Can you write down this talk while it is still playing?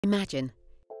Imagine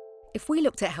if we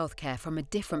looked at healthcare from a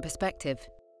different perspective.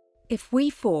 If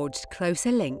we forged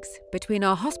closer links between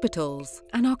our hospitals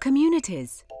and our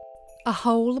communities. A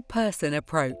whole-person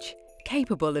approach,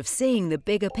 capable of seeing the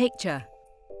bigger picture.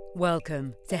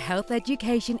 Welcome to Health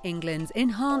Education England's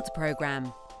Enhanced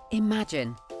programme.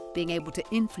 Imagine being able to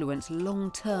influence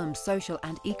long-term social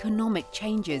and economic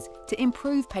changes to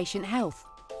improve patient health,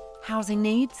 housing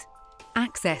needs,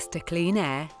 access to clean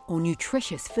air or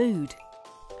nutritious food.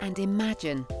 And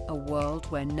imagine a world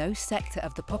where no sector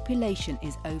of the population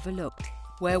is overlooked,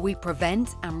 where we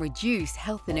prevent and reduce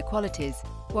health inequalities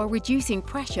while reducing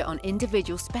pressure on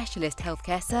individual specialist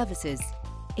healthcare services.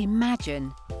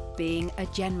 Imagine being a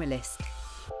generalist.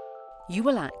 You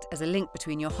will act as a link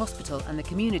between your hospital and the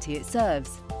community it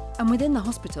serves. And within the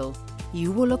hospital,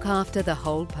 you will look after the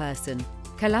whole person,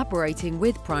 collaborating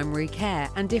with primary care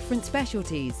and different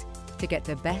specialties to get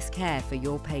the best care for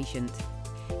your patient.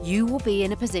 You will be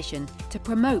in a position to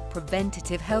promote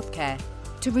preventative healthcare,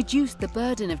 to reduce the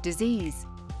burden of disease,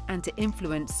 and to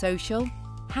influence social,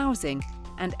 housing,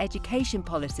 and education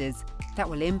policies that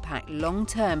will impact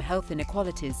long-term health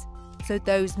inequalities, so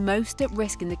those most at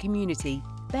risk in the community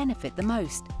benefit the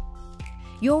most.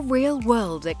 Your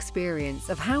real-world experience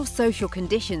of how social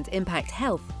conditions impact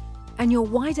health and your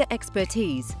wider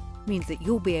expertise means that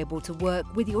you'll be able to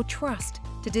work with your trust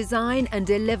to design and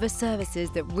deliver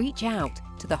services that reach out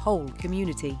to the whole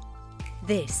community.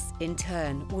 This, in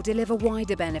turn, will deliver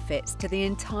wider benefits to the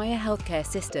entire healthcare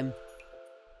system.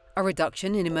 A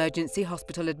reduction in emergency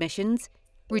hospital admissions,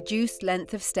 reduced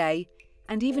length of stay,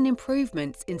 and even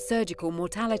improvements in surgical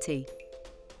mortality.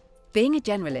 Being a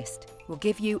generalist will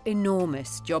give you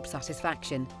enormous job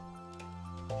satisfaction.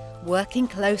 Working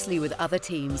closely with other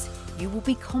teams, you will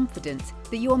be confident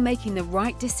that you are making the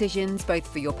right decisions both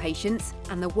for your patients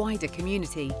and the wider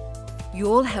community.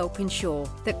 You'll help ensure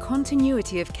that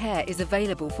continuity of care is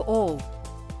available for all.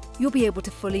 You'll be able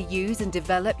to fully use and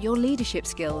develop your leadership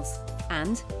skills,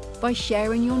 and by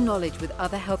sharing your knowledge with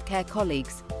other healthcare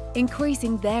colleagues,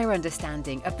 increasing their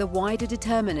understanding of the wider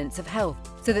determinants of health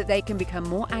so that they can become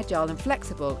more agile and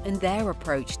flexible in their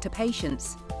approach to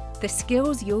patients. The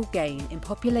skills you'll gain in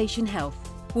population health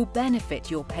will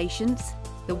benefit your patients,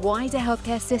 the wider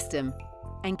healthcare system,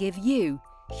 and give you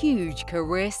huge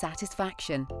career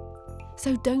satisfaction.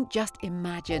 So don't just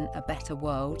imagine a better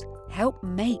world, help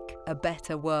make a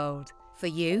better world for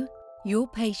you, your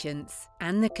patients,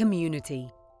 and the community.